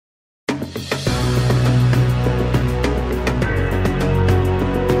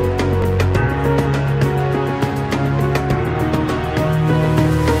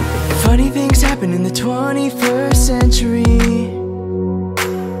21st century.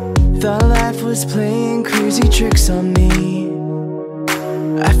 Thought life was playing crazy tricks on me.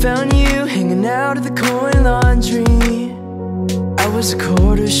 I found you hanging out at the coin laundry. I was a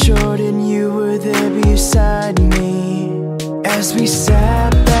quarter short and you were there beside me. As we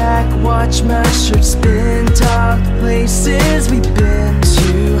sat back, watched my shirt spin, talked places we've been.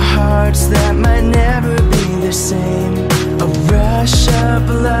 Two hearts that might never be the same. A rush of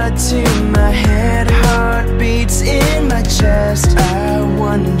blood to my head, heartbeats in my chest. I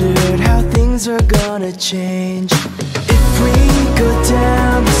wondered how things were gonna change. If we go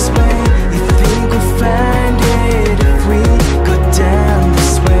down this way, you think we'll find it. If we go down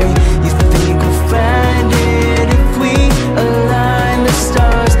this way, you think we'll find it. If we align the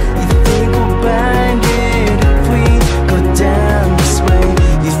stars, you think we'll bind it. If we go down this way,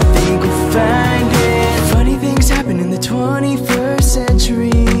 you think we'll find it. Funny things happen in the 21st century.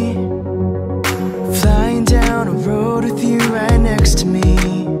 Flying down a road with you right next to me.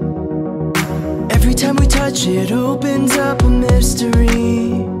 Every time we touch it opens up a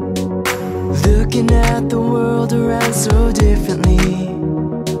mystery. Looking at the world around so differently.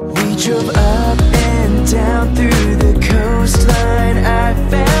 We drove up and down through the coastline. I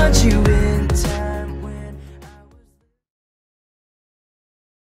found you in